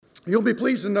You'll be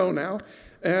pleased to know now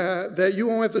that you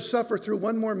won't have to suffer through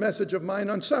one more message of mine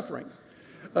on suffering.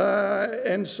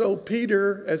 And so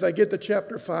Peter, as I get to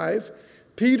chapter 5,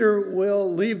 Peter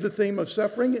will leave the theme of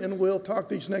suffering, and we'll talk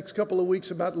these next couple of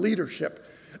weeks about leadership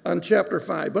on chapter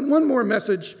 5. But one more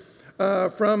message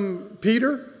from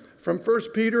Peter, from 1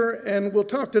 Peter, and we'll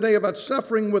talk today about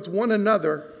suffering with one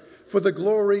another for the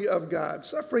glory of God.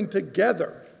 Suffering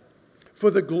together for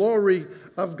the glory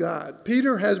of God.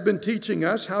 Peter has been teaching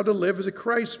us how to live as a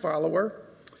Christ follower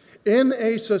in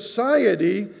a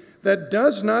society that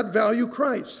does not value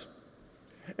Christ.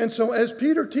 And so as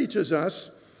Peter teaches us,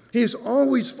 he's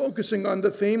always focusing on the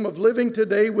theme of living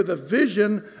today with a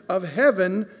vision of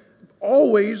heaven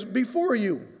always before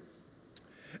you.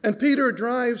 And Peter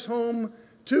drives home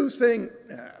two things.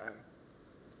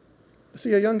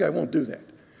 See, a young guy won't do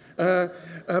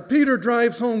that. Peter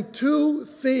drives home two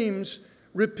themes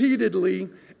repeatedly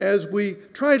as we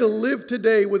try to live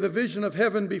today with a vision of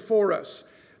heaven before us.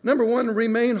 Number one,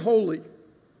 remain holy.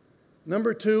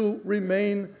 Number two,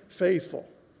 remain faithful.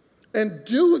 And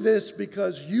do this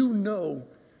because you know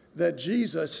that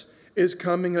Jesus is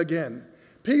coming again.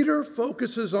 Peter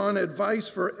focuses on advice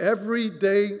for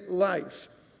everyday life.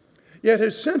 Yet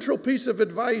his central piece of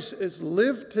advice is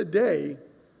live today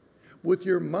with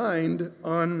your mind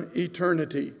on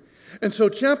eternity. And so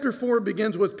chapter 4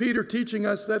 begins with Peter teaching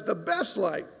us that the best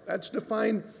life, that's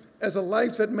defined as a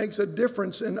life that makes a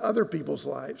difference in other people's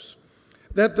lives,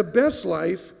 that the best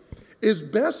life is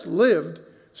best lived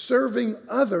serving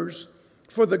others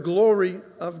for the glory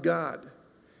of God.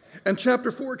 And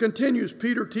chapter 4 continues.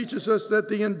 Peter teaches us that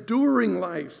the enduring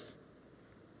life,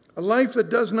 a life that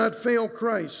does not fail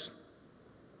Christ,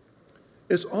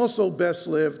 is also best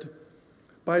lived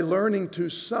by learning to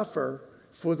suffer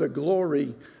for the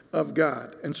glory of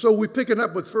God. And so we pick it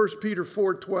up with 1 Peter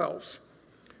 4:12.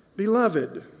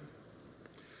 Beloved,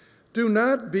 do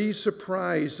not be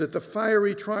surprised at the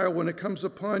fiery trial when it comes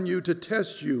upon you to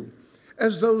test you,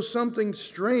 as though something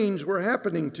strange were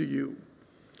happening to you.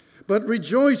 But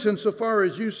rejoice insofar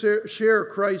as you share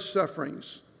Christ's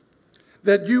sufferings,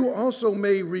 that you also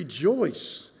may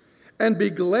rejoice and be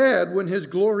glad when his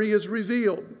glory is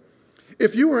revealed.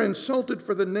 If you are insulted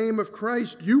for the name of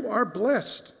Christ, you are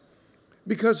blessed,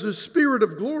 because the Spirit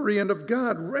of glory and of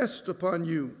God rests upon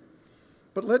you.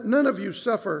 But let none of you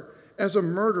suffer as a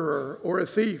murderer or a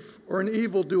thief or an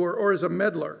evildoer or as a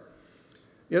meddler.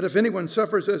 Yet if anyone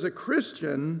suffers as a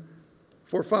Christian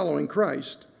for following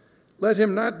Christ, let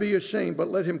him not be ashamed, but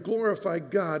let him glorify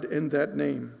God in that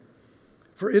name.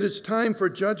 For it is time for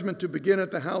judgment to begin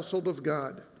at the household of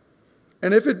God.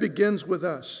 And if it begins with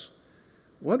us,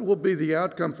 what will be the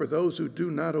outcome for those who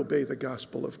do not obey the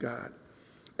gospel of God?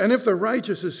 And if the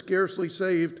righteous is scarcely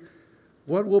saved,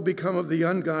 what will become of the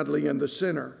ungodly and the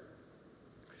sinner?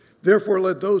 Therefore,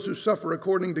 let those who suffer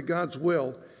according to God's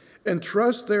will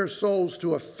entrust their souls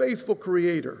to a faithful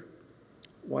Creator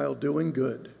while doing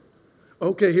good.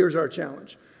 Okay, here's our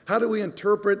challenge. How do we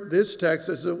interpret this text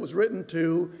as it was written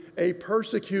to a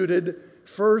persecuted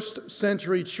first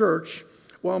century church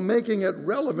while making it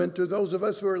relevant to those of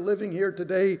us who are living here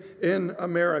today in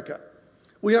America?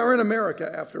 We are in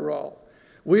America, after all.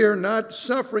 We are not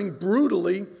suffering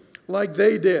brutally like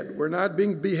they did. We're not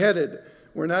being beheaded.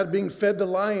 We're not being fed to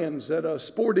lions at a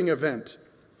sporting event.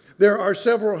 There are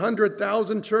several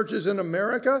 100,000 churches in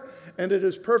America, and it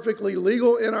is perfectly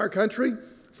legal in our country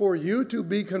for you to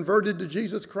be converted to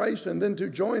Jesus Christ and then to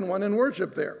join one and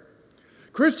worship there.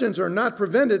 Christians are not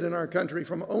prevented in our country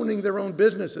from owning their own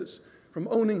businesses, from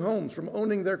owning homes, from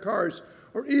owning their cars,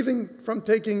 or even from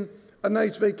taking a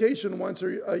nice vacation once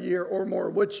a year or more,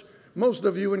 which most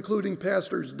of you, including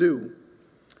pastors, do.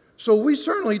 So we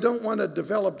certainly don't want to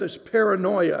develop this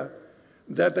paranoia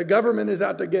that the government is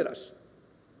out to get us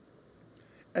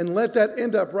and let that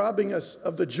end up robbing us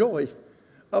of the joy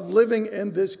of living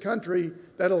in this country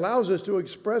that allows us to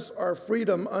express our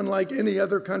freedom unlike any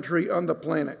other country on the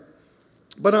planet.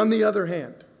 But on the other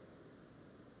hand,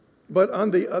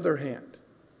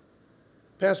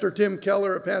 Pastor Tim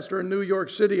Keller, a pastor in New York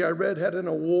City, I read, had an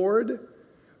award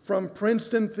from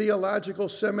Princeton Theological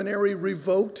Seminary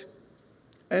revoked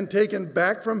and taken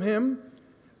back from him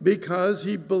because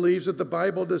he believes that the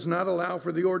Bible does not allow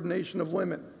for the ordination of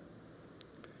women.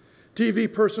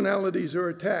 TV personalities are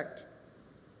attacked,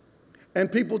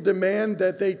 and people demand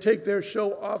that they take their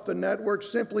show off the network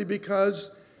simply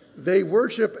because they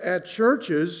worship at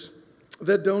churches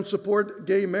that don't support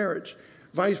gay marriage.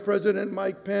 Vice President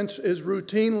Mike Pence is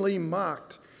routinely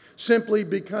mocked simply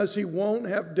because he won't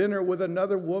have dinner with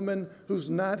another woman who's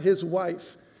not his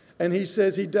wife. And he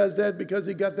says he does that because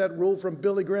he got that rule from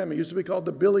Billy Graham. It used to be called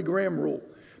the Billy Graham rule,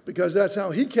 because that's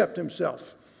how he kept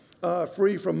himself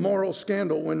free from moral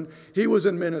scandal when he was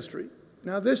in ministry.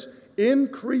 Now, this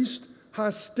increasing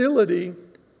hostility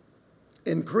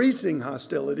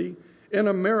in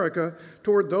America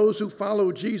toward those who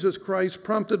follow Jesus Christ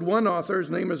prompted one author, his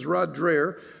name is Rod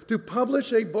Dreher, to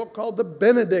publish a book called The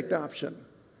Benedict Option.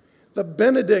 The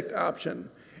Benedict Option,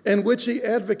 in which he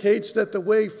advocates that the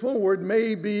way forward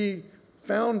may be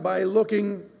found by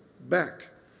looking back.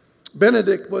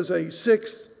 Benedict was a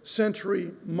 6th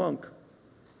century monk.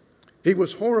 He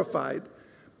was horrified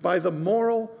by the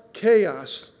moral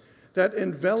chaos that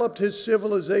enveloped his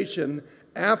civilization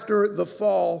after the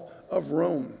fall of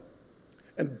Rome.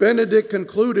 And Benedict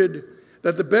concluded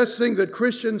that the best thing that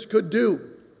Christians could do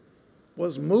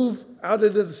was move out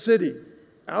of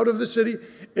the city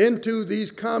into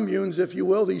these communes, if you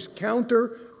will, these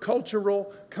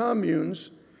counter-cultural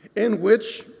communes in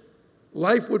which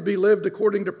life would be lived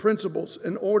according to principles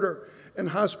and order and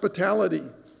hospitality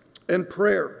and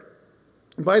prayer.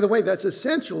 And by the way, that's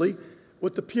essentially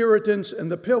what the Puritans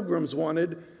and the Pilgrims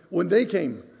wanted when they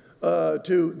came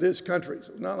to this country.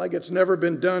 So it's not like it's never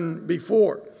been done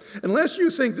before. Unless you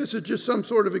think this is just some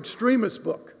sort of extremist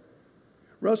book.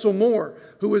 Russell Moore,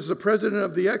 who is the president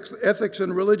of the Ethics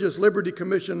and Religious Liberty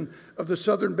Commission of the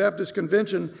Southern Baptist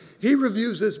Convention, he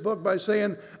reviews this book by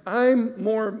saying, I'm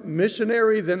more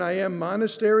missionary than I am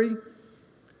monastery.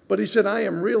 But he said, I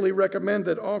am really recommend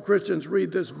that all Christians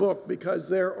read this book because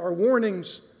there are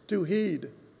warnings to heed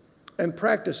and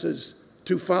practices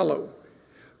to follow.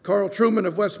 Carl Truman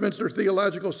of Westminster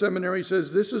Theological Seminary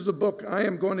says, this is the book I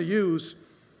am going to use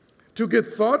to get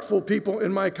thoughtful people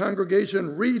in my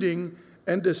congregation reading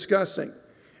and discussing.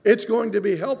 It's going to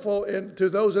be helpful to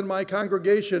those in my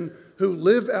congregation who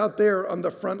live out there on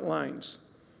the front lines.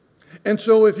 And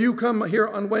so if you come here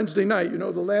on Wednesday night, the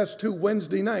last 2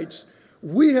 Wednesday nights,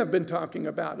 we have been talking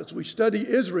about as we study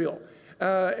Israel,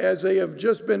 as they have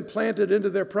just been planted into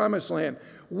their promised land.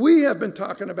 We have been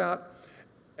talking about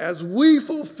as we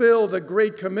fulfill the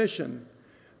Great Commission,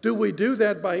 do we do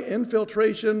that by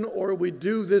infiltration or we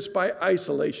do this by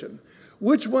isolation?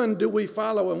 Which one do we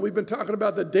follow? And we've been talking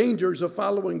about the dangers of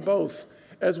following both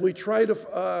as we try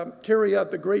to carry out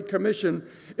the Great Commission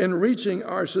in reaching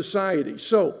our society.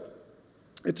 So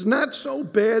it's not so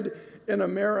bad in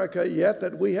America yet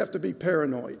that we have to be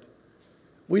paranoid.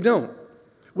 We don't.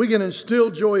 We can still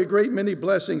enjoy a great many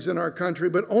blessings in our country,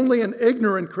 but only an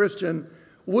ignorant Christian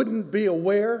wouldn't be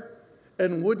aware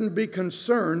and wouldn't be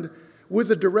concerned with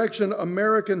the direction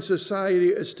American society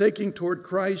is taking toward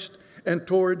Christ and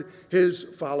toward his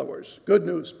followers. Good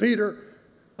news. Peter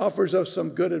offers us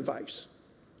some good advice.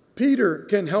 Peter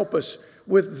can help us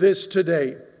with this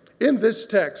today. In this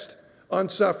text on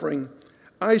suffering,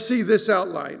 I see this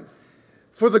outline.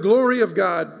 For the glory of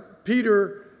God,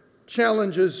 Peter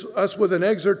challenges us with an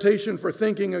exhortation for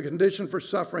thinking, a condition for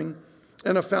suffering,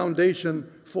 and a foundation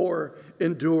for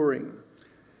enduring.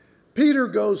 Peter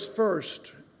goes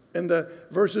first in the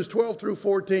verses 12 through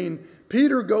 14.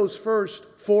 Peter goes first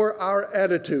for our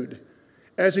attitude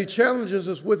as he challenges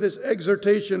us with his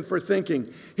exhortation for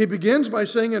thinking. He begins by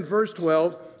saying in verse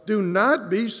 12, do not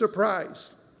be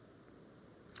surprised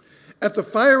at the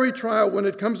fiery trial when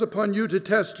it comes upon you to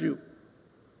test you.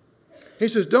 He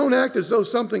says, don't act as though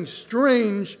something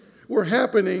strange were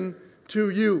happening to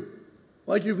you,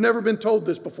 like you've never been told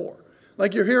this before,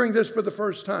 like you're hearing this for the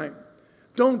first time.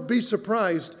 Don't be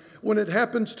surprised when it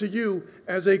happens to you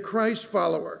as a Christ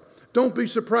follower. Don't be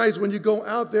surprised when you go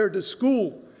out there to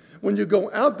school, when you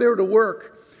go out there to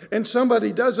work, and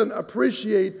somebody doesn't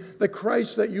appreciate the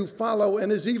Christ that you follow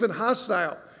and is even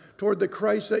hostile toward the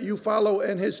Christ that you follow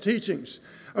and his teachings.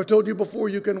 I've told you before,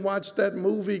 you can watch that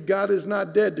movie, God Is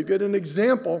Not Dead, to get an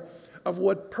example of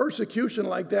what persecution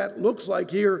like that looks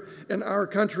like here in our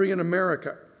country in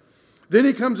America. Then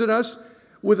he comes at us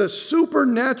with a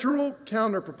supernatural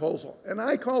counterproposal. And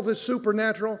I call this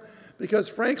supernatural because,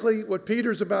 frankly, what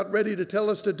Peter's about ready to tell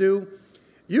us to do,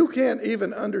 you can't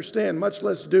even understand, much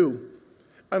less do,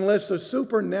 unless the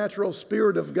supernatural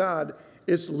Spirit of God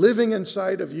is living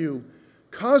inside of you,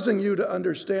 causing you to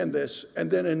understand this,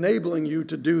 and then enabling you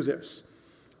to do this.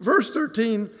 Verse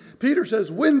 13, Peter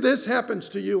says, when this happens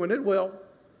to you, and it will,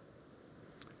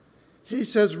 he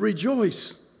says,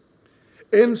 rejoice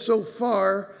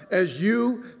insofar as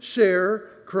you share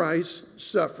Christ's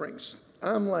sufferings.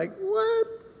 I'm like, what?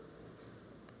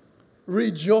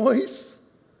 Rejoice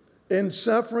in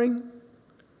suffering?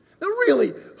 Now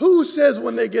really, who says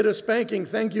when they get a spanking,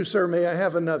 thank you, sir, may I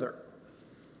have another?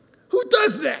 Who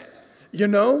does that?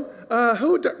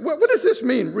 What does this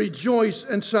mean, rejoice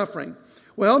in suffering?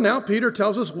 Well, now Peter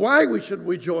tells us why we should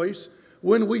rejoice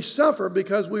when we suffer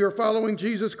because we are following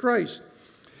Jesus Christ.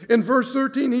 In verse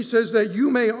 13, he says that you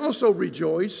may also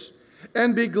rejoice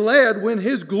and be glad when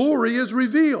his glory is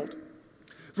revealed.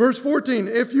 Verse 14,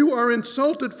 if you are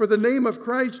insulted for the name of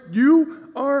Christ, you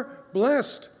are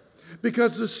blessed,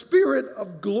 because the Spirit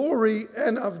of glory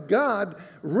and of God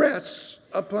rests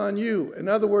upon you. In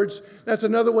other words, that's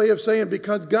another way of saying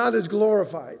because God is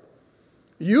glorified.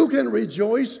 You can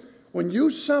rejoice when you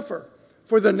suffer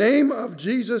for the name of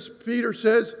Jesus, Peter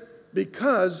says,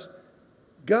 because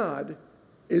God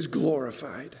is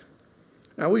glorified.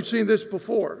 Now, we've seen this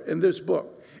before in this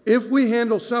book. If we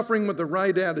handle suffering with the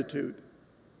right attitude,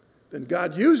 then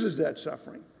God uses that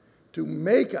suffering to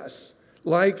make us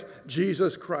like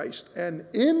Jesus Christ. And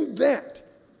in that,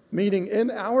 meaning in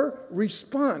our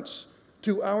response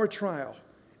to our trial,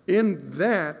 in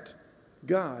that,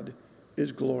 God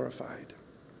is glorified.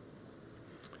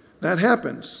 That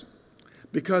happens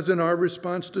because in our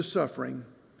response to suffering,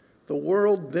 the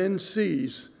world then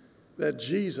sees that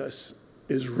Jesus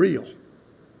is real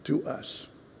to us.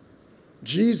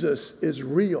 Jesus is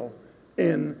real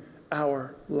in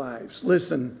our lives.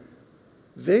 Listen,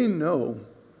 they know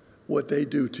what they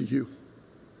do to you.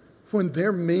 When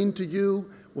they're mean to you,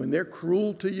 when they're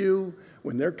cruel to you,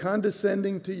 when they're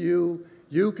condescending to you,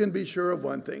 you can be sure of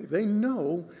one thing. They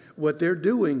know what they're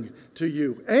doing to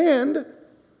you. And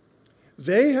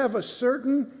they have a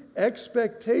certain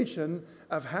expectation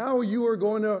of how you are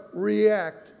going to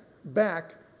react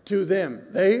back to them.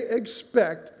 They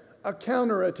expect a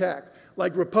counterattack,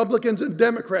 like Republicans and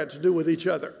Democrats do with each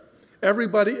other.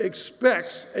 Everybody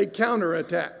expects a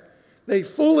counterattack. They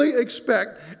fully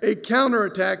expect a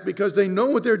counterattack because they know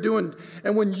what they're doing.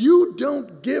 And when you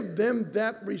don't give them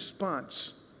that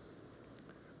response,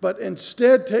 but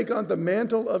instead take on the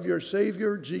mantle of your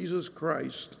Savior, Jesus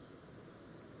Christ,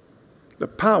 the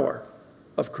power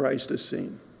of Christ is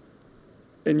seen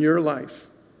in your life.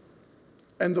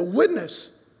 And the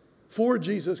witness for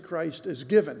Jesus Christ is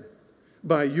given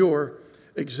by your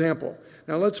example.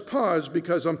 Now let's pause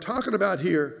because I'm talking about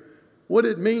here what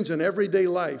it means in everyday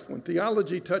life when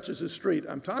theology touches the street.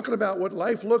 I'm talking about what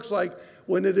life looks like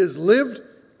when it is lived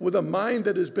with a mind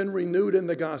that has been renewed in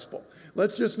the gospel.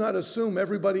 Let's just not assume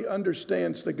everybody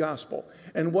understands the gospel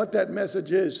and what that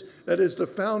message is. That is the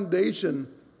foundation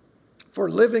for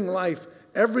living life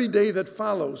every day that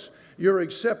follows your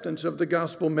acceptance of the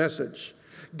gospel message.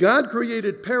 God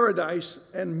created paradise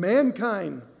and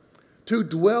mankind to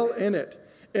dwell in it,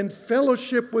 in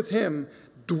fellowship with him,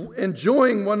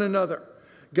 enjoying one another.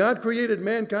 God created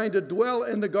mankind to dwell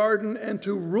in the garden and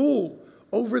to rule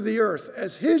over the earth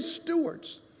as his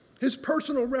stewards, his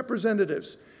personal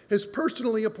representatives, his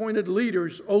personally appointed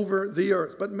leaders over the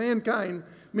earth. But mankind,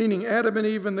 meaning Adam and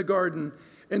Eve in the garden,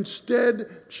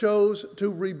 instead chose to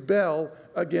rebel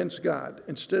against God.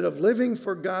 Instead of living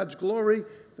for God's glory,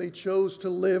 they chose to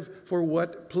live for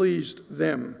what pleased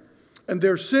them. And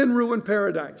their sin ruined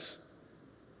paradise.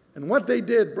 And what they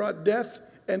did brought death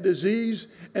and disease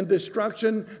and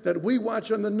destruction that we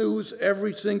watch on the news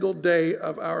every single day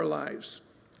of our lives.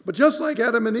 But just like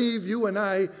Adam and Eve, you and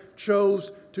I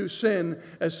chose to sin.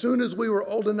 As soon as we were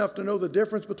old enough to know the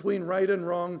difference between right and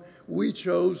wrong, we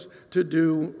chose to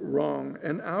do wrong.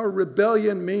 And our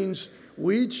rebellion means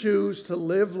we choose to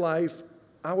live life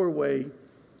our way,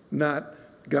 not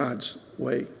God's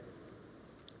way.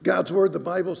 God's word, the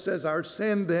Bible says, our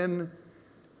sin then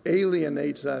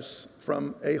alienates us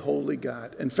from a holy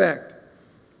God. In fact,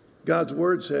 God's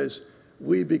word says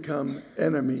we become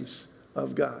enemies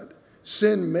of God.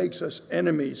 Sin makes us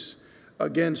enemies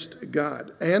against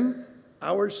God. And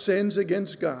our sins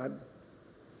against God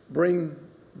bring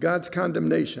God's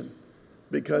condemnation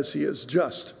because he is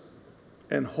just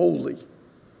and holy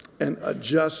and a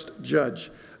just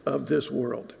judge of this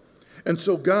world. And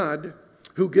so God,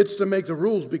 who gets to make the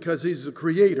rules because he's the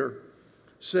creator,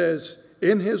 says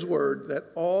in his word that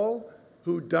all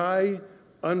who die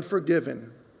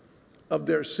unforgiven of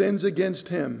their sins against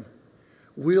him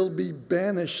will be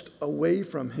banished away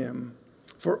from him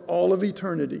for all of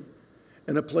eternity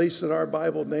in a place that our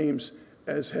Bible names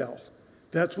as hell.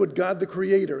 That's what God the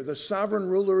Creator, the sovereign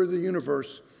ruler of the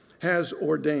universe, has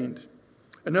ordained.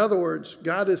 In other words,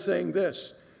 God is saying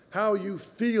this: how you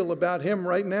feel about him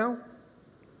right now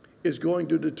is going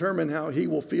to determine how he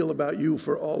will feel about you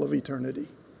for all of eternity.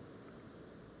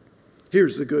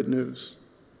 Here's the good news.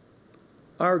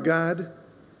 Our God,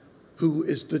 who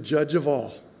is the judge of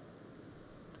all,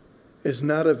 is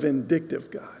not a vindictive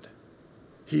God.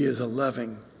 He is a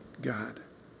loving God.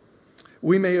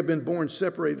 We may have been born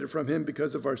separated from him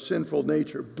because of our sinful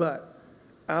nature, but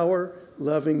our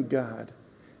loving God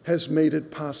has made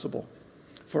it possible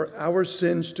for our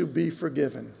sins to be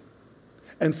forgiven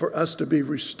and for us to be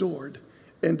restored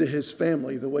into his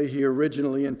family the way he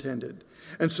originally intended.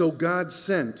 And so God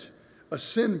sent a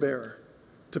sin bearer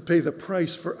to pay the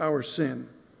price for our sin,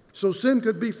 so sin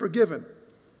could be forgiven,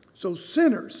 so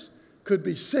sinners could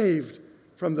be saved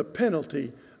from the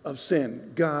penalty of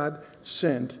sin. God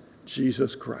sent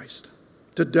Jesus Christ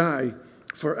to die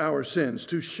for our sins,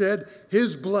 to shed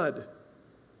his blood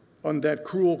on that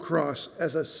cruel cross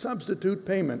as a substitute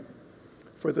payment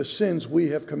for the sins we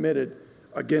have committed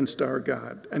against our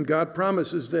God. And God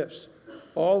promises this: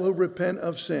 all who repent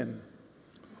of sin,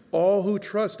 all who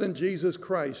trust in Jesus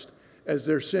Christ as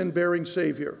their sin-bearing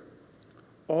Savior,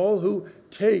 all who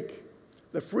take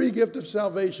the free gift of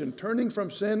salvation, turning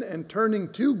from sin and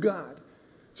turning to God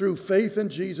through faith in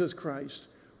Jesus Christ,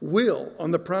 will,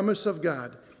 on the promise of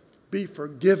God, be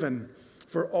forgiven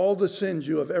for all the sins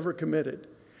you have ever committed,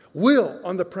 will,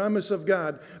 on the promise of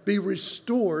God, be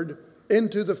restored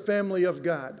into the family of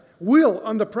God, will,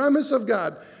 on the promise of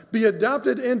God, be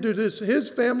adopted into his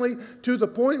family to the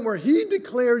point where he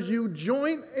declares you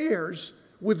joint heirs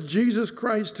with Jesus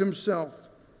Christ himself.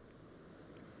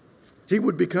 He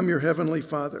would become your heavenly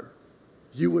Father.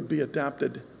 You would be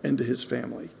adopted into his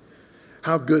family.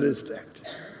 How good is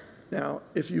that? Now,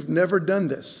 if you've never done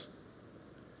this,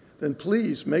 then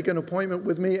please make an appointment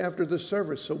with me after the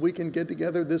service so we can get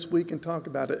together this week and talk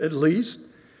about it. At least,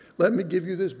 let me give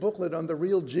you this booklet on the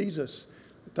real Jesus.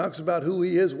 It talks about who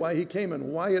he is, why he came,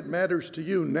 and why it matters to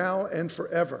you now and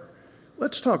forever.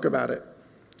 Let's talk about it.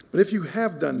 But if you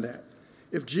have done that,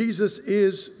 if Jesus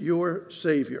is your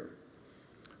Savior,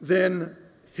 then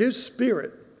his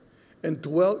Spirit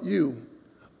indwelt you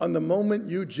on the moment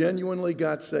you genuinely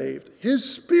got saved. His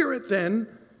Spirit then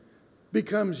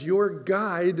becomes your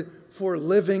guide for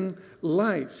living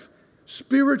life.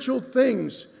 Spiritual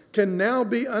things can now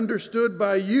be understood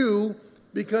by you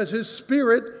because his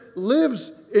Spirit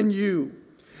lives in you.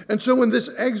 And so in this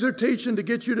exhortation to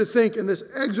get you to think, and this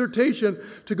exhortation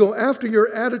to go after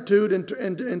your attitude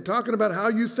and talking about how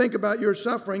you think about your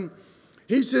suffering,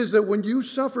 he says that when you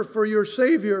suffer for your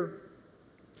Savior,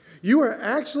 you are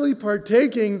actually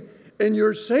partaking in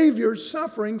your Savior's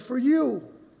suffering for you.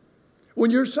 When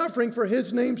you're suffering for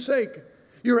his name's sake,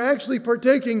 you're actually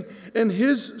partaking in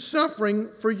his suffering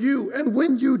for you. And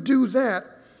when you do that,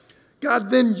 God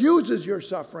then uses your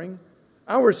suffering,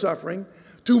 our suffering,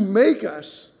 to make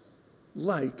us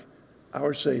like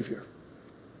our Savior.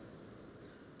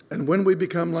 And when we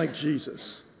become like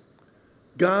Jesus,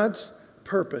 God's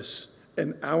purpose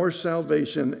in our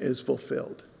salvation is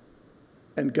fulfilled,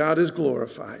 and God is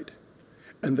glorified,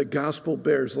 and the gospel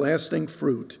bears lasting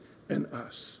fruit in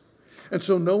us. And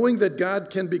so knowing that God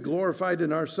can be glorified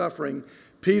in our suffering,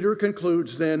 Peter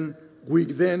concludes then, we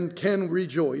then can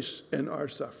rejoice in our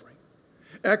suffering.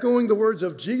 Echoing the words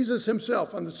of Jesus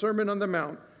himself on the Sermon on the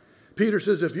Mount, Peter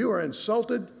says, if you are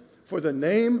insulted for the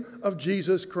name of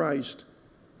Jesus Christ,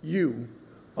 you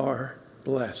are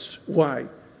blessed. Why?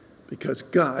 Because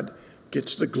God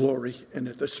gets the glory in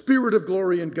it. The Spirit of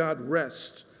glory in God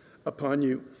rests upon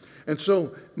you. And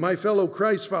so, my fellow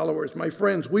Christ followers, my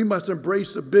friends, we must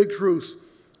embrace the big truth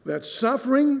that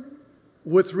suffering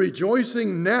with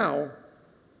rejoicing now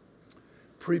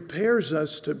prepares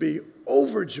us to be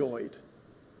overjoyed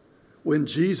when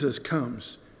Jesus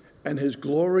comes and his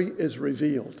glory is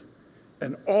revealed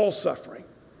and all suffering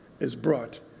is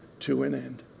brought to an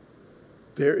end.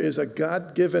 There is a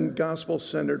God-given,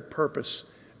 gospel-centered purpose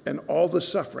in all the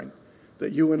suffering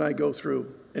that you and I go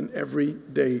through in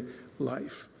everyday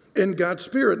life. In God's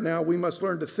Spirit now, we must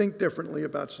learn to think differently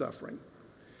about suffering.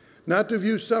 Not to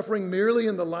view suffering merely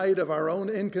in the light of our own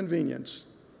inconvenience,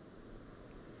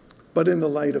 but in the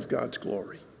light of God's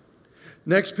glory.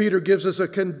 Next, Peter gives us a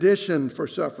condition for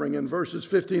suffering in verses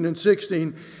 15 and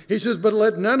 16. He says, but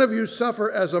let none of you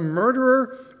suffer as a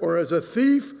murderer or as a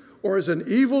thief or as an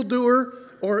evildoer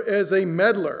or as a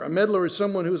meddler. A meddler is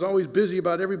someone who's always busy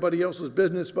about everybody else's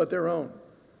business but their own.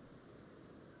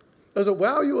 Does it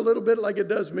wow you a little bit like it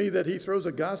does me that he throws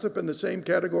a gossip in the same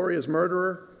category as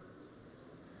murderer?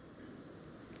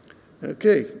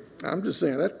 Okay, I'm just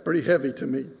saying that's pretty heavy to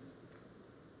me.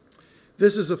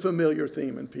 This is a familiar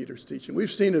theme in Peter's teaching. We've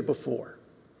seen it before.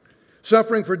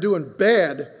 Suffering for doing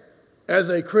bad as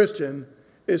a Christian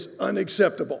is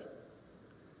unacceptable.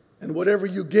 And whatever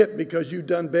you get because you've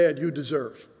done bad, you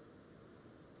deserve.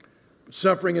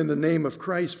 Suffering in the name of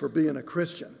Christ for being a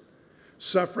Christian,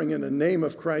 suffering in the name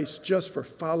of Christ just for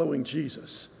following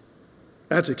Jesus,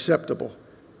 that's acceptable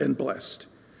and blessed.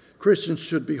 Christians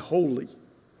should be holy,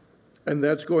 and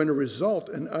that's going to result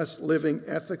in us living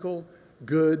ethical,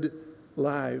 good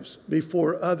lives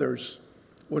before others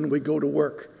when we go to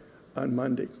work on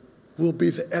Monday. We'll be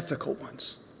the ethical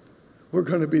ones. We're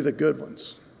going to be the good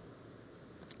ones.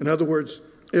 In other words,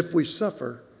 if we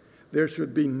suffer, there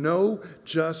should be no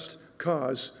just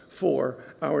cause for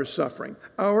our suffering.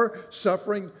 Our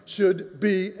suffering should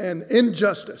be an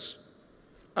injustice.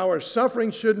 Our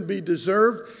suffering shouldn't be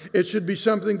deserved. It should be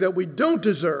something that we don't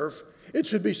deserve. It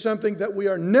should be something that we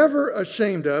are never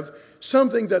ashamed of,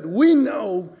 something that we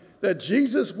know that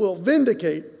Jesus will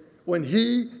vindicate when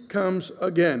he comes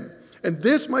again. And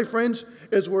this, my friends,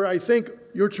 is where I think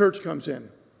your church comes in.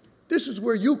 This is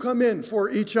where you come in for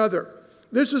each other.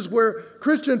 This is where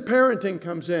Christian parenting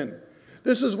comes in.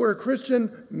 This is where Christian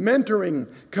mentoring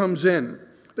comes in.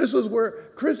 This is where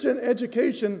Christian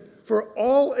education for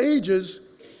all ages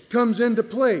comes into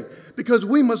play. Because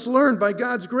we must learn by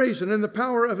God's grace and in the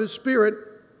power of his Spirit,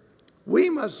 we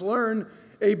must learn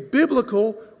a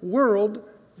biblical world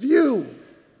view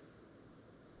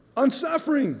on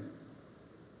suffering.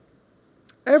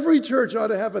 Every church ought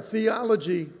to have a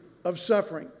theology of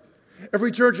suffering.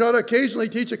 Every church ought to occasionally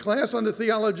teach a class on the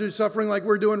theology of suffering like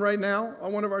we're doing right now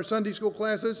on one of our Sunday school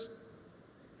classes.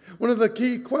 One of the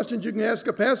key questions you can ask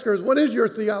a pastor is, what is your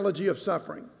theology of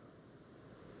suffering?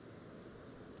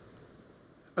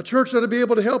 A church ought to be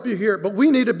able to help you here, but we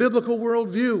need a biblical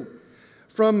worldview.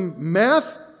 From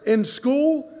math in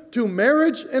school to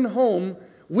marriage and home,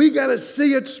 we got to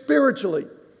see it spiritually.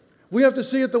 We have to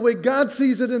see it the way God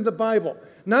sees it in the Bible,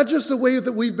 not just the way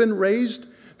that we've been raised,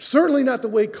 certainly not the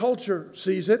way culture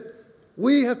sees it.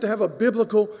 We have to have a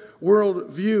biblical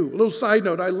worldview. A little side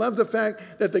note, I love the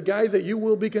fact that the guy that you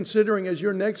will be considering as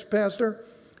your next pastor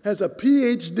has a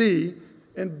PhD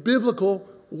in biblical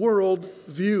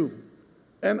worldview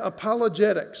and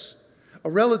apologetics. A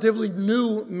relatively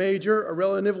new major, a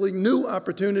relatively new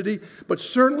opportunity, but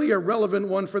certainly a relevant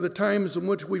one for the times in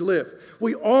which we live.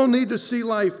 We all need to see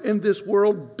life in this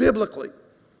world biblically,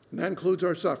 and that includes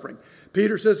our suffering.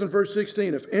 Peter says in verse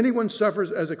 16, if anyone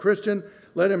suffers as a Christian,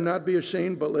 let him not be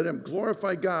ashamed, but let him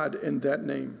glorify God in that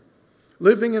name.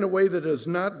 Living in a way that does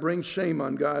not bring shame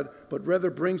on God, but rather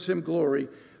brings him glory,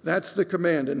 that's the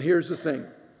command. And here's the thing.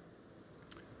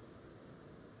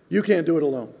 You can't do it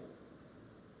alone.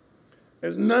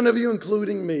 There's none of you,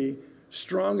 including me,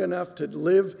 strong enough to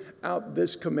live out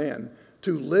this command,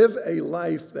 to live a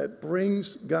life that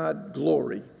brings God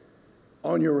glory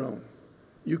on your own.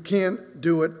 You can't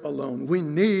do it alone. We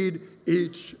need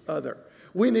each other.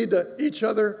 We need each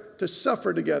other to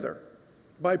suffer together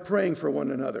by praying for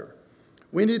one another.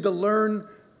 We need to learn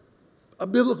a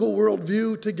biblical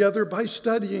worldview together by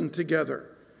studying together.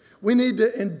 We need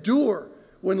to endure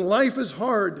when life is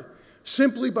hard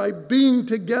simply by being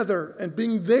together and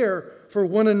being there for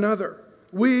one another.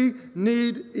 We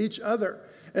need each other.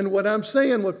 And what I'm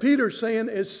saying, what Peter's saying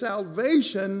is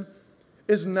salvation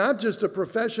is not just a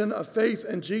profession of faith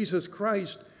in Jesus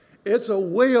Christ. It's a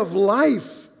way of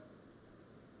life.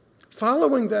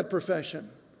 Following that profession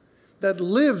that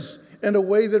lives in a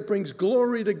way that brings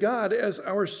glory to God as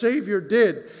our Savior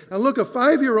did. Now look, a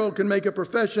 5-year-old can make a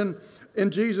profession in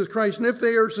Jesus Christ, and if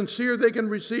they are sincere, they can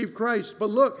receive Christ. But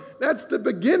look, that's the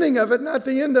beginning of it, not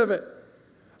the end of it.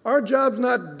 Our job's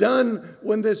not done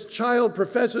when this child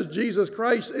professes Jesus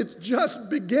Christ. It's just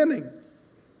beginning.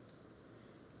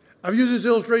 I've used this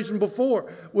illustration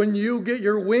before. When you get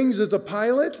your wings as a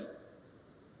pilot,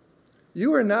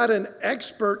 you are not an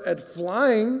expert at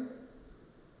flying.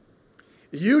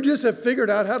 You just have figured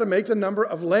out how to make the number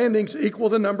of landings equal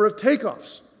the number of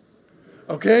takeoffs.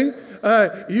 Okay?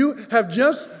 You have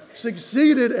just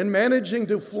succeeded in managing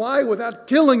to fly without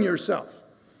killing yourself.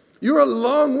 You're a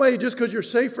long way, just because you're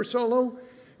safe for solo,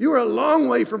 you're a long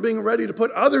way from being ready to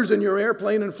put others in your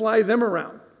airplane and fly them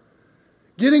around.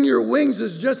 Getting your wings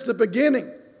is just the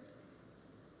beginning.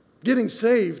 Getting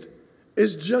saved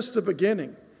is just the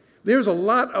beginning. There's a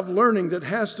lot of learning that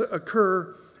has to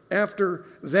occur after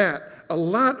that. A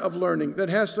lot of learning that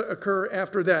has to occur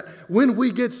after that. When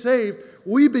we get saved,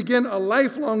 we begin a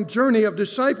lifelong journey of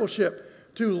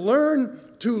discipleship to learn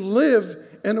to live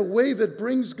in a way that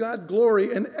brings God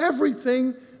glory in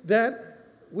everything that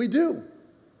we do.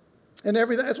 And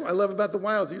everything. That's what I love about the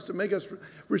Wilds. He used to make us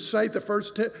recite the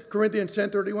 1 Corinthians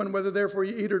 10:31, whether therefore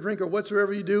you eat or drink or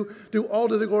whatsoever you do all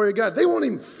to the glory of God. They won't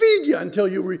even feed you until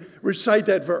you recite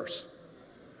that verse.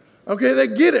 Okay, they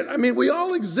get it. I mean, we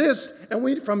all exist,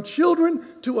 and from children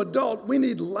to adult, we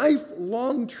need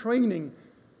lifelong training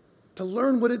to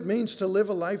learn what it means to live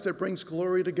a life that brings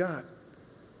glory to God.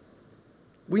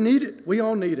 We need it. We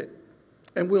all need it.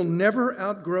 And we'll never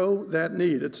outgrow that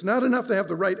need. It's not enough to have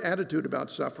the right attitude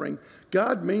about suffering.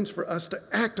 God means for us to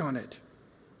act on it.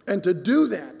 And to do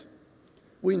that,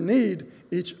 we need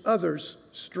each other's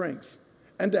strength.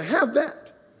 And to have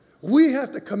that, we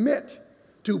have to commit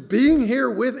to being here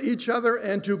with each other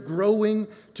and to growing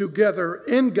together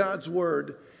in God's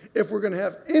word if we're going to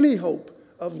have any hope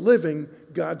of living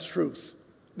God's truth.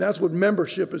 That's what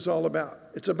membership is all about.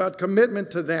 It's about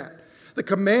commitment to that. The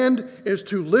command is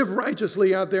to live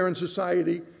righteously out there in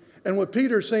society. And what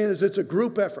Peter's saying is it's a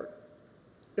group effort.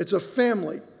 It's a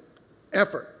family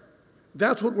effort.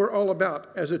 That's what we're all about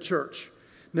as a church.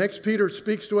 Next, Peter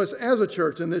speaks to us as a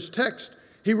church. In this text,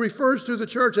 he refers to the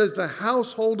church as the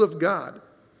household of God.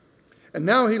 And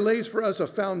now he lays for us a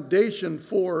foundation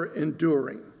for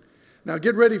enduring. Now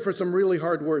get ready for some really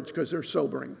hard words because they're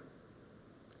sobering.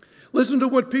 Listen to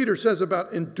what Peter says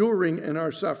about enduring in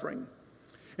our suffering.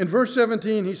 In verse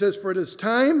 17, he says, "For it is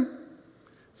time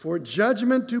for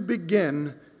judgment to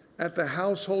begin at the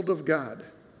household of God.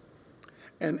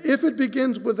 And if it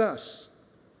begins with us,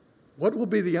 what will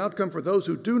be the outcome for those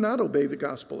who do not obey the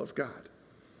gospel of God?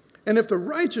 And if the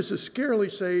righteous is scarcely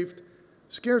saved,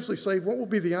 what will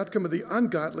be the outcome of the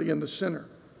ungodly and the sinner?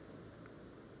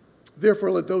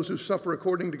 Therefore, let those who suffer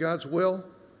according to God's will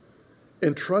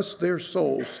entrust their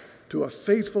souls to a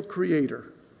faithful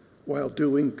Creator while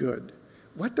doing good."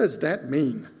 What does that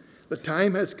mean? The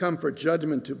time has come for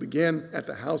judgment to begin at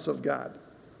the house of God.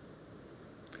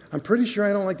 I'm pretty sure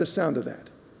I don't like the sound of that.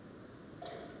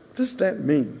 What does that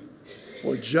mean?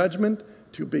 For judgment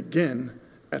to begin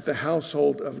at the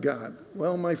household of God.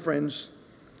 Well, my friends,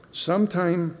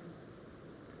 sometime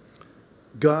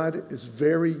God is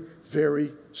very,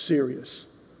 very serious.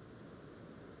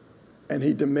 And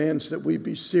he demands that we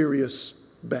be serious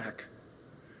back.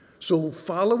 So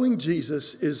following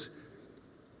Jesus is,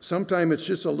 sometimes it's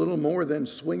just a little more than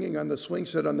swinging on the swing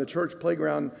set on the church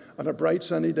playground on a bright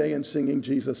sunny day and singing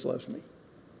 "Jesus Loves Me."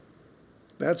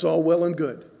 That's all well and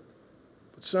good.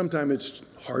 But sometimes it's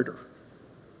harder,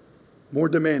 more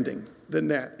demanding than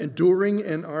that. Enduring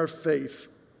in our faith.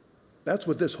 That's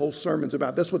what this whole sermon's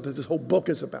about. That's what this whole book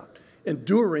is about.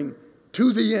 Enduring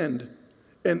to the end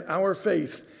in our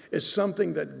faith is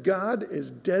something that God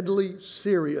is deadly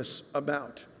serious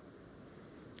about.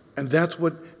 And that's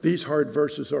what these hard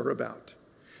verses are about.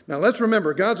 Now let's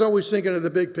remember, God's always thinking of the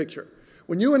big picture.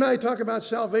 When you and I talk about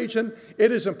salvation,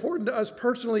 it is important to us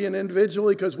personally and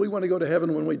individually because we want to go to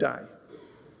heaven when we die.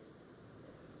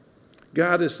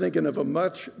 God is thinking of a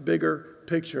much bigger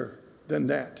picture than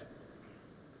that.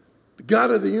 The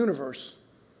God of the universe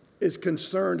is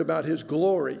concerned about his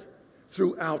glory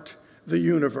throughout the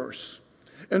universe.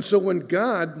 And so when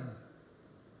God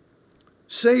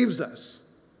saves us,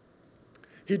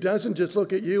 he doesn't just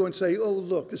look at you and say, "Oh,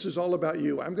 look, this is all about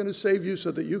you. I'm going to save you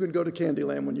so that you can go to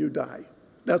Candyland when you die."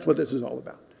 That's what this is all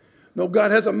about. No,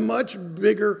 God has a much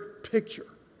bigger picture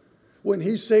when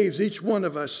he saves each one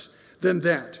of us than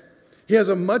that. He has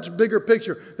a much bigger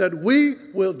picture that we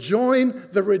will join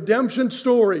the redemption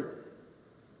story.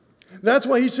 That's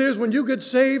why he says when you get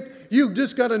saved, you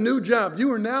just got a new job.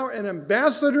 You are now an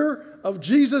ambassador of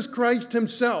Jesus Christ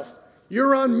himself.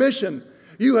 You're on mission.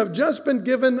 You have just been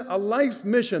given a life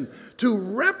mission to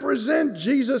represent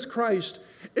Jesus Christ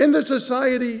in the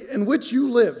society in which you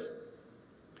live,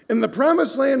 in the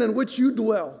promised land in which you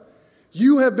dwell.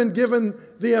 You have been given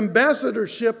the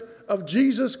ambassadorship of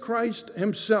Jesus Christ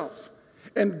himself.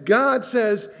 And God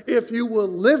says, if you will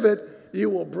live it, you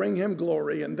will bring him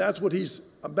glory. And that's what he's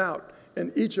about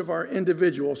in each of our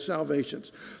individual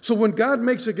salvations. So when God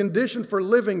makes a condition for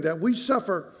living that we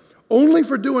suffer only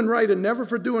for doing right and never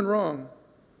for doing wrong,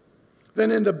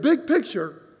 then in the big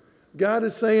picture, God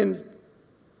is saying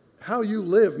how you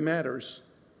live matters.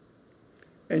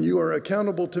 And you are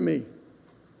accountable to me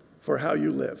for how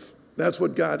you live. That's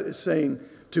what God is saying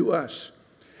to us.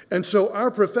 And so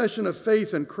our profession of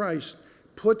faith in Christ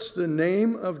puts the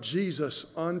name of Jesus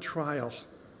on trial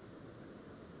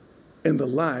in the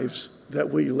lives that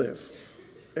we live.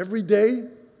 Every day,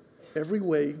 every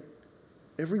way,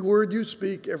 every word you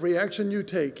speak, every action you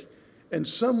take, in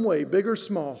some way, big or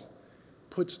small,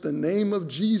 puts the name of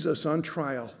Jesus on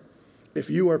trial if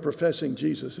you are professing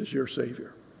Jesus as your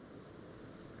Savior.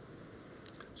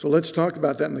 So let's talk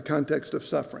about that in the context of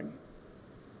suffering.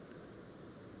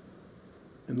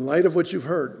 In light of what you've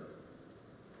heard,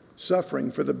 suffering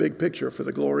for the big picture, for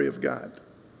the glory of God,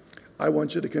 I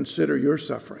want you to consider your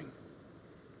suffering.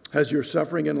 Has your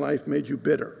suffering in life made you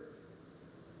bitter?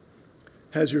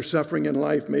 Has your suffering in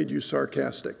life made you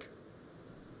sarcastic?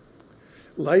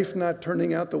 Life not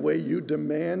turning out the way you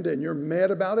demand and you're mad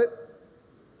about it?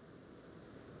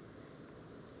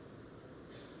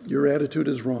 Your attitude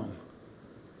is wrong.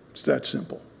 It's that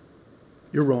simple.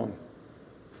 You're wrong,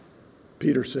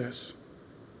 Peter says.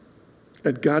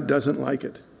 And God doesn't like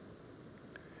it.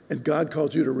 And God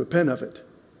calls you to repent of it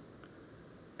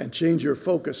and change your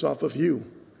focus off of you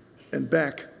and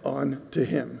back on to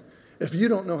him. If you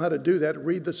don't know how to do that,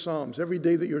 read the Psalms. Every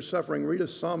day that you're suffering, read a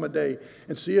psalm a day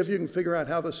and see if you can figure out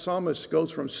how the psalmist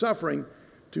goes from suffering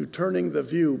to turning the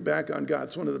view back on God.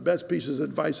 It's one of the best pieces of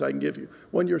advice I can give you.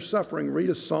 When you're suffering,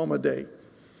 read a psalm a day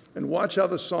and watch how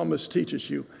the psalmist teaches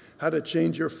you how to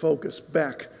change your focus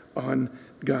back on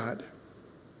God.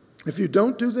 If you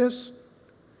don't do this,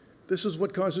 this is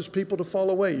what causes people to fall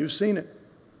away. You've seen it.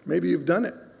 Maybe you've done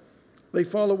it. They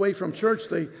fall away from church.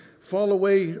 They fall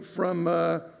away from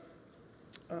the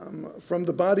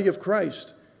body of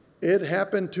Christ. It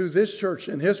happened to this church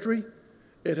in history.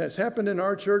 It has happened in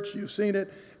our church. You've seen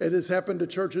it. It has happened to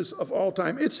churches of all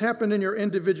time. It's happened in your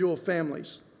individual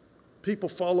families. People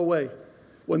fall away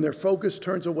when their focus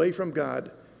turns away from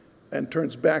God and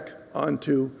turns back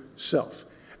onto self.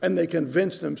 And they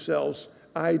convince themselves,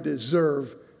 I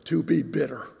deserve to be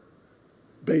bitter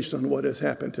based on what has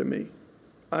happened to me.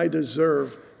 I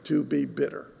deserve to be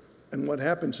bitter. And what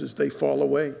happens is they fall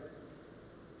away.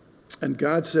 And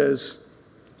God says,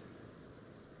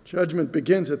 judgment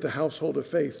begins at the household of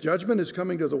faith. Judgment is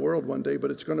coming to the world one day,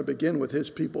 but it's going to begin with his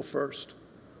people first.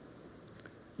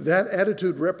 That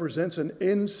attitude represents an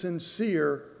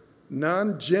insincere,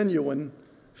 non-genuine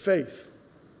faith.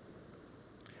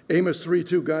 Amos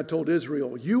 3:2, God told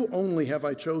Israel, you only have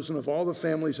I chosen of all the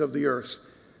families of the earth.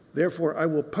 Therefore, I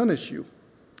will punish you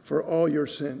for all your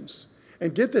sins.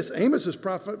 And get this, Amos is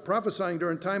prophesying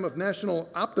during a time of national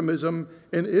optimism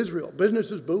in Israel.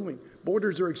 Business is booming.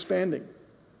 Borders are expanding.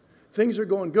 Things are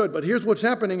going good. But here's what's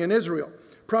happening in Israel.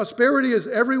 Prosperity is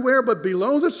everywhere, but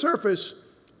below the surface,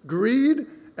 greed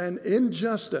and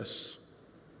injustice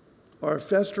are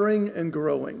festering and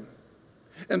growing.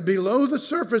 And below the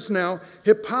surface now,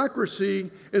 hypocrisy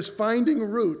is finding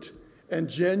root, and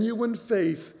genuine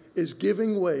faith is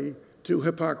giving way to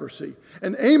hypocrisy.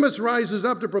 And Amos rises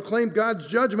up to proclaim God's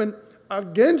judgment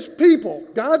against people,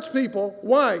 God's people.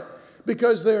 Why?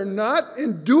 Because they're not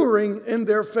enduring in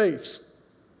their faith.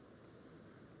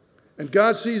 And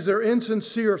God sees their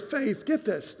insincere faith. Get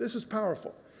this, this is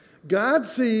powerful. God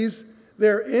sees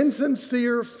their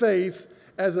insincere faith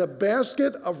as a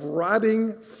basket of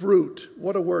rotting fruit.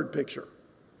 What a word picture.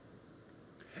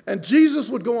 And Jesus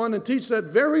would go on and teach that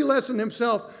very lesson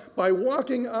himself by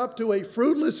walking up to a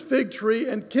fruitless fig tree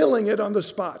and killing it on the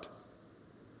spot,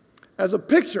 as a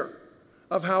picture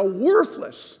of how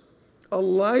worthless a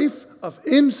life of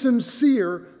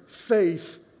insincere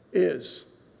faith is.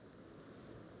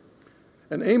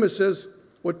 And Amos says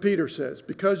what Peter says,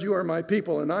 because you are my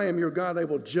people and I am your God, I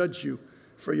will judge you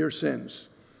for your sins.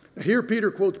 Now here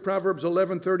Peter quotes Proverbs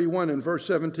 11:31 in verse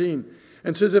 17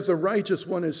 and says, if the righteous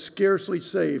one is scarcely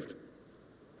saved,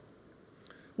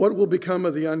 what will become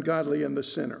of the ungodly and the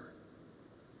sinner?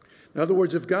 In other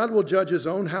words, if God will judge his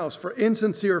own house for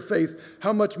insincere faith,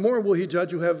 how much more will he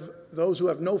judge those who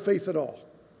have no faith at all?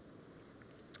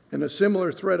 And a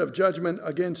similar threat of judgment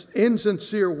against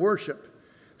insincere worship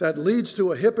that leads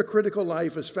to a hypocritical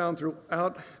life is found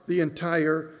throughout the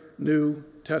entire New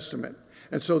Testament.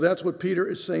 And so that's what Peter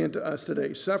is saying to us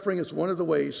today. Suffering is one of the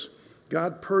ways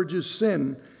God purges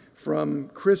sin from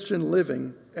Christian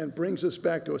living and brings us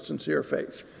back to a sincere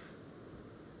faith.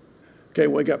 Okay,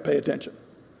 we got to pay attention.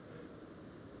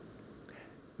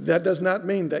 That does not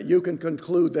mean that you can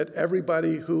conclude that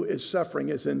everybody who is suffering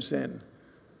is in sin.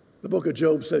 The book of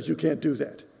Job says you can't do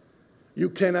that. You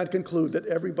cannot conclude that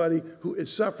everybody who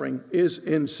is suffering is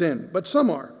in sin, but some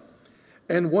are.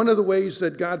 And one of the ways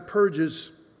that God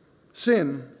purges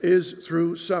sin is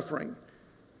through suffering.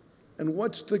 And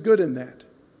what's the good in that?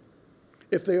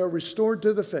 If they are restored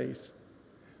to the faith,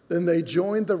 then they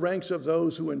join the ranks of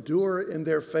those who endure in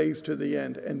their faith to the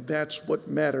end. And that's what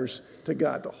matters to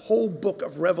God. The whole book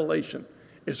of Revelation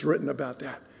is written about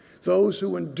that. Those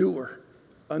who endure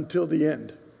until the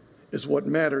end is what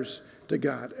matters to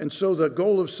God. And so the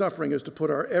goal of suffering is to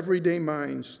put our everyday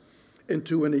minds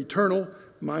into an eternal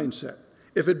mindset.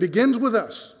 If it begins with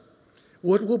us,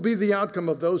 what will be the outcome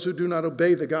of those who do not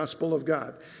obey the gospel of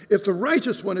God? If the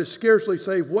righteous one is scarcely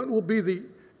saved, what will be the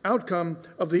outcome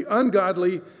of the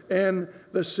ungodly and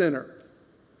the sinner?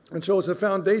 And so it's a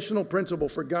foundational principle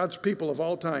for God's people of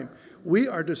all time. We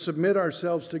are to submit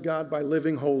ourselves to God by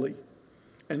living holy.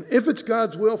 And if it's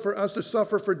God's will for us to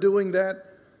suffer for doing that,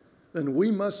 then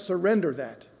we must surrender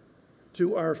that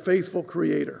to our faithful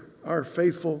Creator, our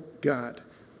faithful God.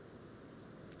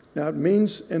 Now, it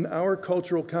means in our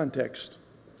cultural context,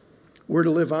 we're to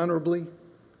live honorably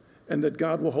and that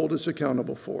God will hold us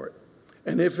accountable for it.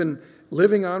 And if in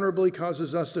living honorably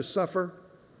causes us to suffer,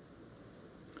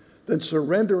 then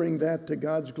surrendering that to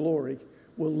God's glory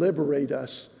will liberate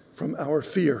us from our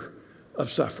fear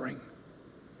of suffering.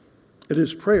 It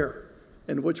is prayer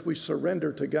in which we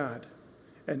surrender to God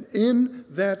And in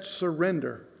that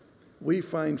surrender, we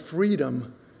find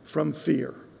freedom from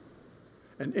fear.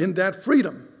 And in that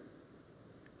freedom,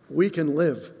 we can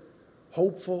live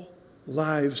hopeful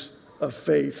lives of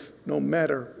faith no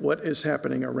matter what is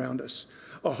happening around us.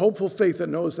 A hopeful faith that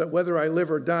knows that whether I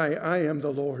live or die, I am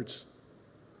the Lord's.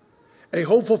 A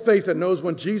hopeful faith that knows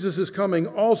when Jesus is coming,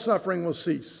 all suffering will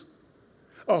cease.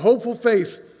 A hopeful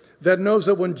faith that knows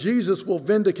that when Jesus will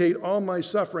vindicate all my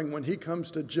suffering when he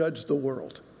comes to judge the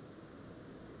world.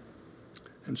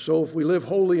 And so if we live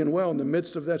holy and well in the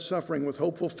midst of that suffering with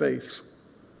hopeful faith,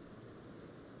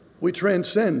 we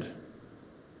transcend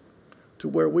to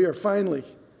where we are finally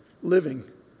living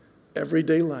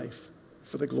everyday life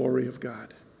for the glory of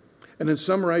God. And in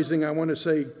summarizing, I want to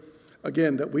say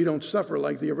again that we don't suffer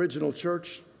like the original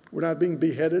church. We're not being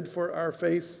beheaded for our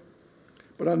faith.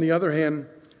 But on the other hand,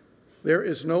 there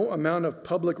is no amount of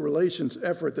public relations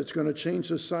effort that's going to change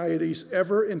society's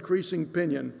ever-increasing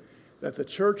opinion that the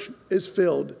church is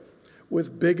filled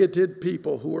with bigoted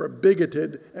people who are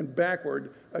bigoted and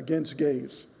backward against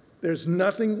gays. There's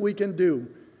nothing we can do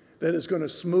that is going to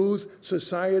smooth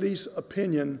society's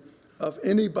opinion of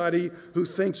anybody who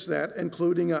thinks that,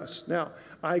 including us. Now,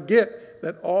 I get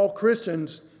that all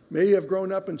Christians may have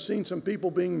grown up and seen some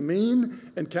people being mean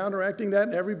and counteracting that,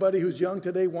 and everybody who's young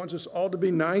today wants us all to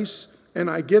be nice, and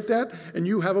I get that, and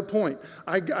you have a point.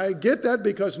 I get that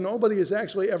because nobody has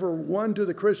actually ever won to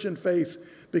the Christian faith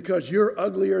because you're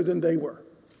uglier than they were.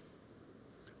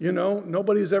 You know,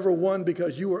 nobody's ever won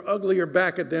because you were uglier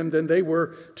back at them than they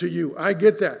were to you. I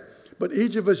get that. But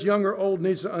each of us, young or old,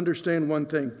 needs to understand one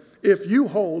thing. If you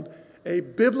hold a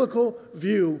biblical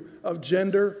view of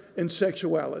gender and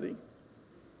sexuality,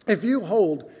 if you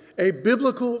hold a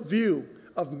biblical view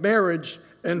of marriage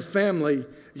and family,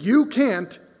 you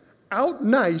can't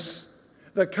out-nice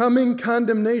the coming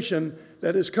condemnation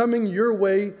that is coming your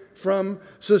way from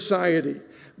society.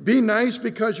 Be nice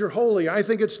because you're holy. I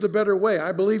think it's the better way.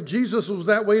 I believe Jesus was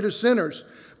that way to sinners.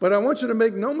 But I want you to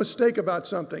make no mistake about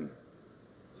something.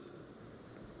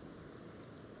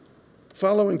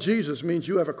 Following Jesus means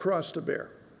you have a cross to bear.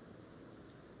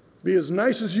 Be as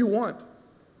nice as you want,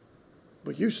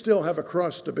 but you still have a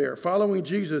cross to bear. Following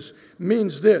Jesus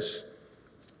means this: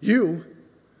 you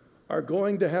are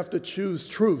going to have to choose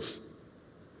truth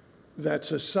that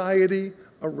society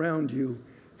around you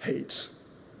hates.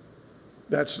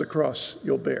 That's the cross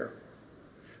you'll bear.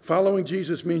 Following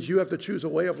Jesus means you have to choose a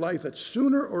way of life that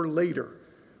sooner or later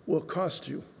will cost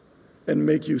you and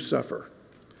make you suffer.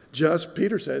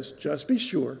 Peter says, just be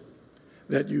sure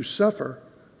that you suffer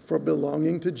for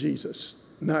belonging to Jesus,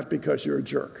 not because you're a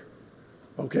jerk.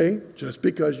 Okay? Just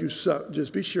be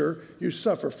sure you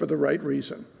suffer for the right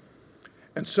reason.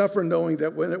 And suffer knowing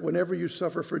that whenever you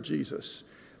suffer for Jesus,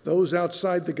 those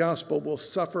outside the gospel will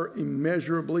suffer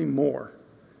immeasurably more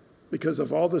because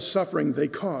of all the suffering they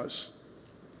cause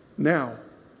now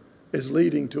is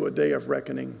leading to a day of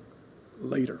reckoning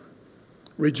later.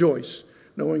 Rejoice,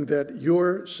 knowing that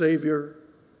your Savior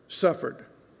suffered,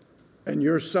 and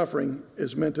your suffering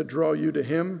is meant to draw you to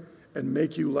him and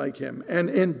make you like him. And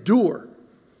endure,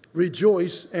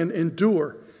 rejoice and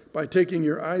endure by taking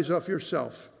your eyes off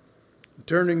yourself,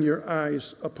 turning your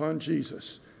eyes upon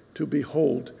Jesus to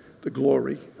behold the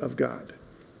glory of God.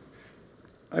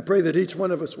 I pray that each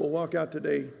one of us will walk out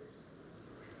today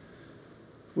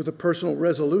with a personal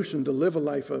resolution to live a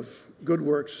life of good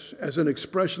works as an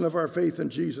expression of our faith in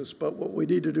Jesus. But what we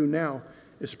need to do now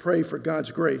is pray for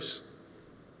God's grace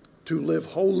to live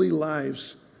holy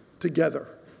lives together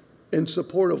in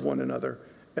support of one another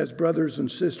as brothers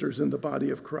and sisters in the body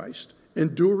of Christ,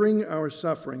 enduring our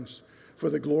sufferings for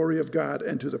the glory of God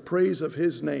and to the praise of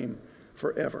his name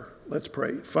forever. Let's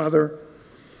pray. Father,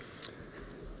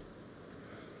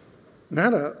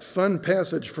 not a fun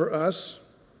passage for us,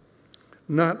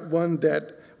 not one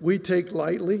that we take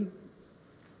lightly,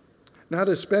 not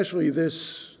especially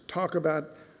this talk about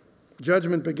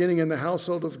judgment beginning in the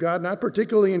household of God, not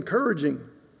particularly encouraging.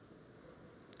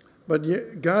 But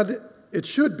yet, God, it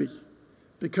should be,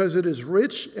 because it is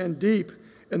rich and deep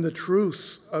in the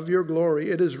truth of your glory.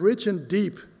 It is rich and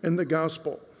deep in the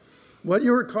gospel. What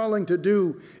you are calling to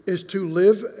do is to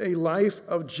live a life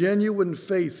of genuine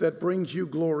faith that brings you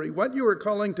glory. What you are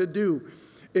calling to do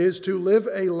is to live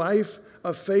a life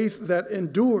of faith that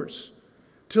endures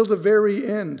till the very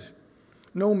end,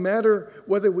 no matter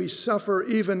whether we suffer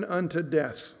even unto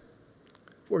death.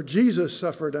 For Jesus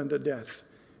suffered unto death,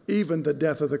 even the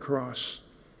death of the cross.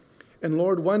 And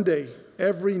Lord, one day,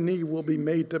 every knee will be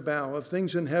made to bow of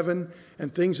things in heaven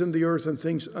and things in the earth and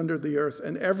things under the earth.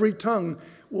 And every tongue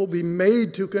will be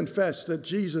made to confess that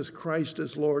Jesus Christ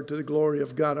is Lord, to the glory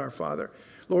of God our Father.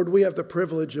 Lord, we have the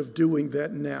privilege of doing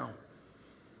that now.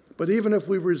 But even if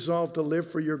we resolve to live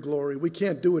for your glory, we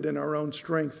can't do it in our own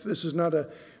strength. This is not a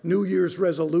New Year's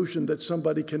resolution that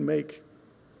somebody can make.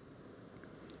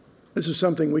 This is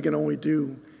something we can only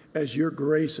do as your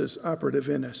grace is operative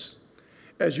in us,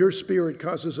 as your Spirit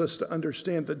causes us to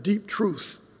understand the deep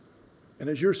truth, and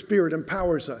as your Spirit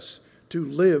empowers us to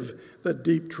live the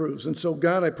deep truths. And so,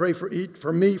 God, I pray for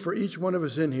each one of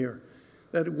us in here,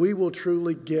 that we will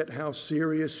truly get how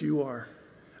serious you are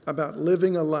about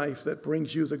living a life that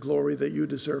brings you the glory that you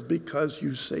deserve because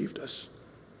you saved us.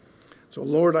 So,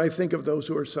 Lord, I think of those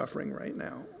who are suffering right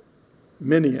now,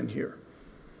 many in here.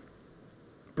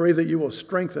 Pray that you will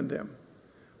strengthen them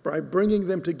by bringing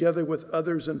them together with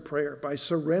others in prayer, by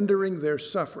surrendering their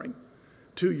suffering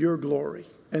to your glory.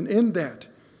 And in that,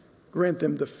 grant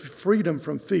them the freedom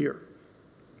from fear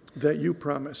that you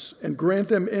promise, and grant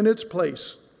them in its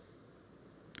place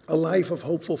a life of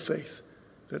hopeful faith,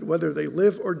 that whether they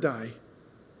live or die,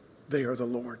 they are the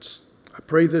Lord's. I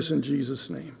pray this in Jesus'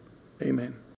 name. Amen.